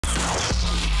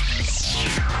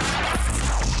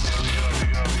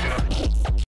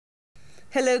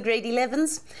Hello grade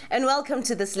 11s, and welcome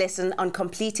to this lesson on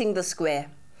completing the square.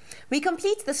 We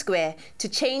complete the square to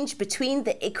change between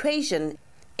the equation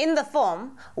in the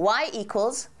form y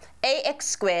equals ax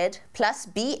squared plus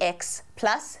bx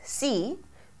plus c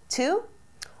to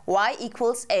y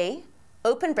equals a,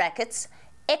 open brackets,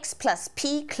 x plus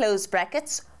p close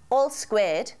brackets, all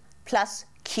squared, plus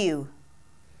q.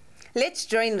 Let's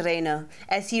join Reno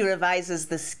as he revises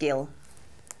this skill.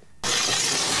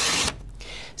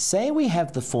 Say we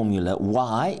have the formula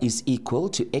y is equal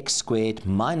to x squared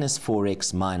minus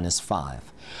 4x minus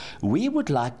 5. We would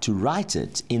like to write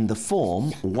it in the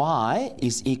form y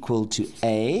is equal to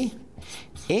a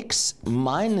x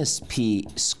minus p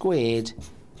squared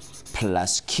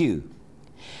plus q.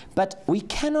 But we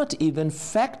cannot even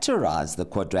factorize the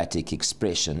quadratic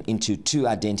expression into two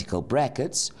identical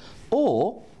brackets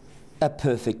or a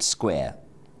perfect square.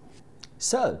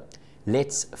 So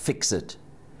let's fix it.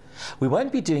 We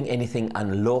won't be doing anything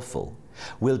unlawful.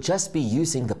 We'll just be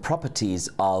using the properties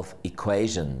of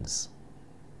equations.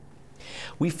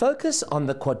 We focus on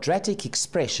the quadratic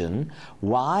expression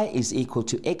y is equal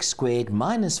to x squared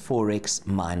minus 4x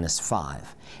minus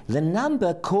 5. The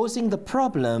number causing the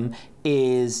problem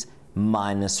is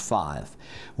minus 5.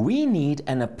 We need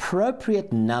an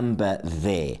appropriate number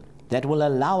there that will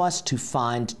allow us to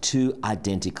find two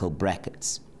identical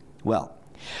brackets. Well,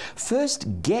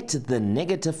 first, get the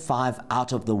negative 5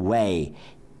 out of the way,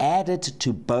 add it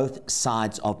to both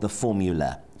sides of the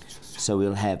formula. So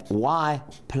we'll have y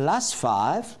plus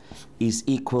 5 is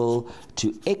equal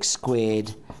to x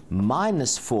squared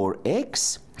minus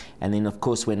 4x. And then, of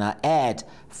course, when I add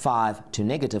 5 to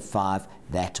negative 5,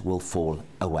 that will fall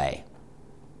away.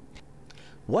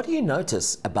 What do you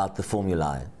notice about the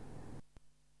formulae?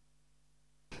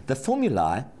 The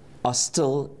formulae are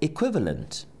still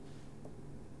equivalent.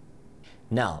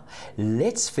 Now,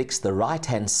 let's fix the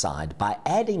right-hand side by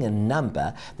adding a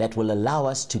number that will allow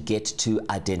us to get two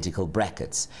identical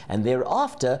brackets. And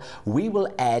thereafter, we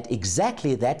will add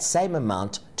exactly that same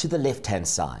amount to the left-hand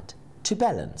side to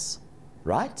balance,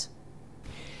 right?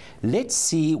 Let's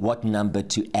see what number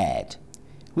to add.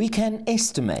 We can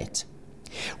estimate.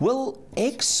 Will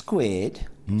x squared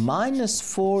minus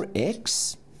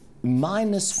 4x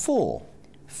minus 4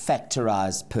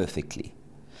 factorize perfectly?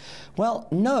 Well,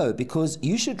 no, because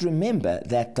you should remember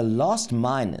that the last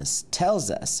minus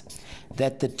tells us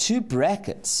that the two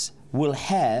brackets will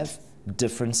have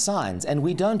different signs, and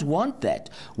we don't want that.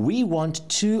 We want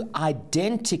two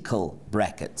identical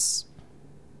brackets.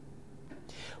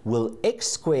 Will x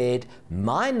squared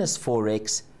minus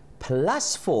 4x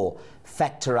plus 4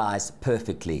 factorize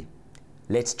perfectly?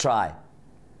 Let's try.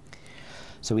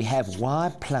 So we have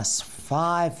y plus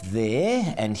 5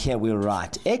 there, and here we'll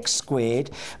write x squared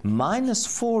minus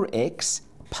 4x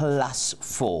plus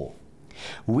 4.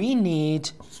 We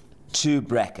need two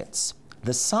brackets.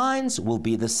 The signs will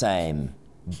be the same,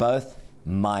 both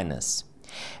minus.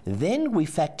 Then we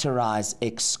factorize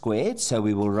x squared, so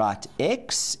we will write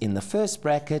x in the first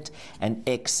bracket and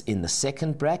x in the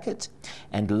second bracket.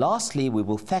 And lastly, we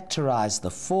will factorize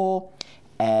the 4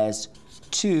 as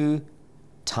 2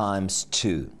 times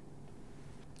 2.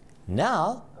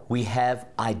 Now we have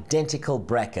identical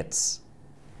brackets.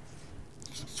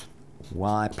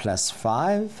 Y plus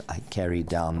 5, I carry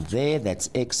down there, that's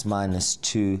x minus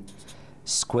 2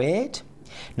 squared.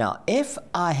 Now if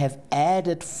I have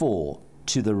added 4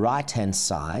 to the right-hand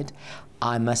side,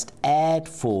 I must add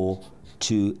 4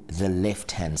 to the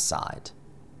left-hand side.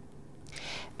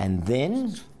 And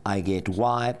then I get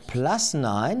y plus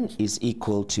 9 is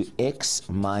equal to x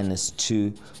minus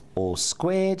 2 all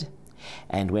squared.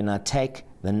 And when I take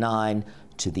the 9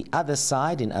 to the other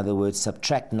side, in other words,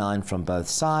 subtract 9 from both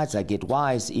sides, I get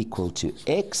y is equal to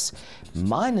x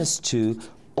minus 2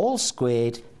 all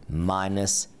squared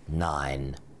minus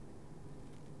 9.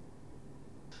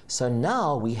 So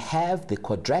now we have the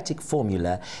quadratic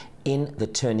formula in the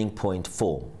turning point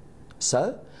form.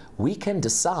 So we can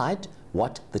decide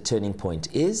what the turning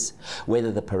point is,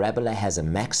 whether the parabola has a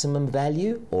maximum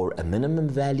value or a minimum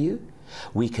value.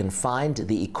 We can find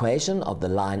the equation of the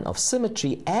line of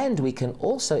symmetry, and we can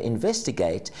also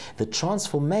investigate the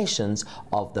transformations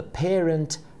of the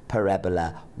parent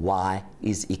parabola y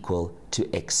is equal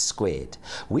to x squared.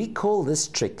 We call this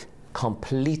trick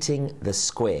completing the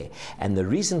square, and the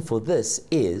reason for this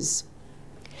is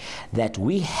that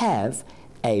we have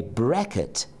a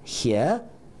bracket here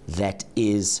that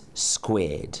is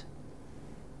squared.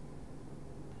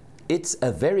 It's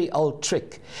a very old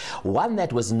trick, one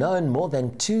that was known more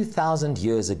than 2,000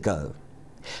 years ago.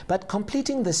 But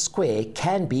completing the square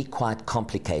can be quite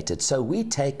complicated, so we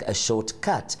take a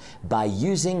shortcut by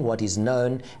using what is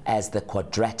known as the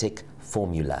quadratic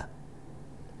formula.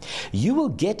 You will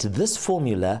get this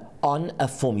formula on a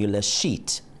formula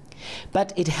sheet,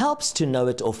 but it helps to know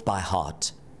it off by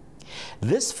heart.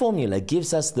 This formula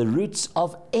gives us the roots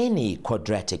of any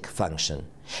quadratic function.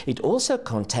 It also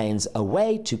contains a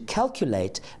way to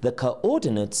calculate the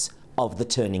coordinates of the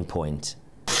turning point.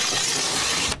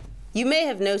 You may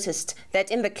have noticed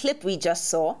that in the clip we just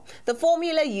saw, the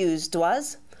formula used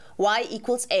was y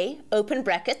equals a, open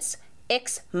brackets,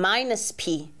 x minus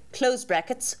p, close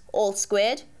brackets, all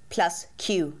squared, plus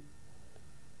q.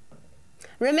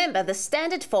 Remember, the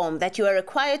standard form that you are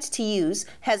required to use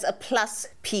has a plus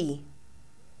p.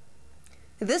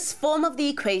 This form of the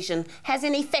equation has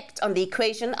an effect on the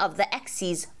equation of the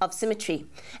axes of symmetry,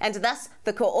 and thus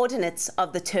the coordinates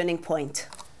of the turning point.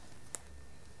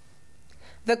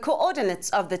 The coordinates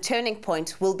of the turning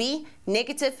point will be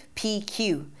negative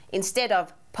PQ instead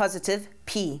of positive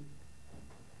P.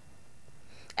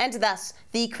 And thus,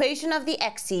 the equation of the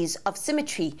axes of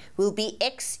symmetry will be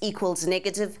x equals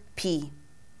negative P.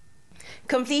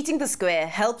 Completing the square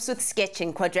helps with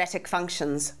sketching quadratic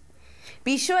functions.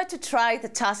 Be sure to try the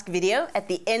task video at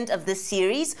the end of this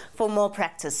series for more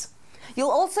practice.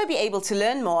 You'll also be able to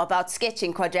learn more about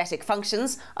sketching quadratic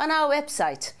functions on our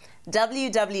website,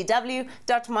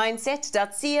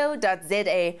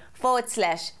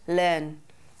 www.mindset.co.za/learn.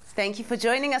 Thank you for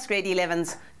joining us, grade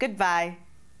 11s. Goodbye.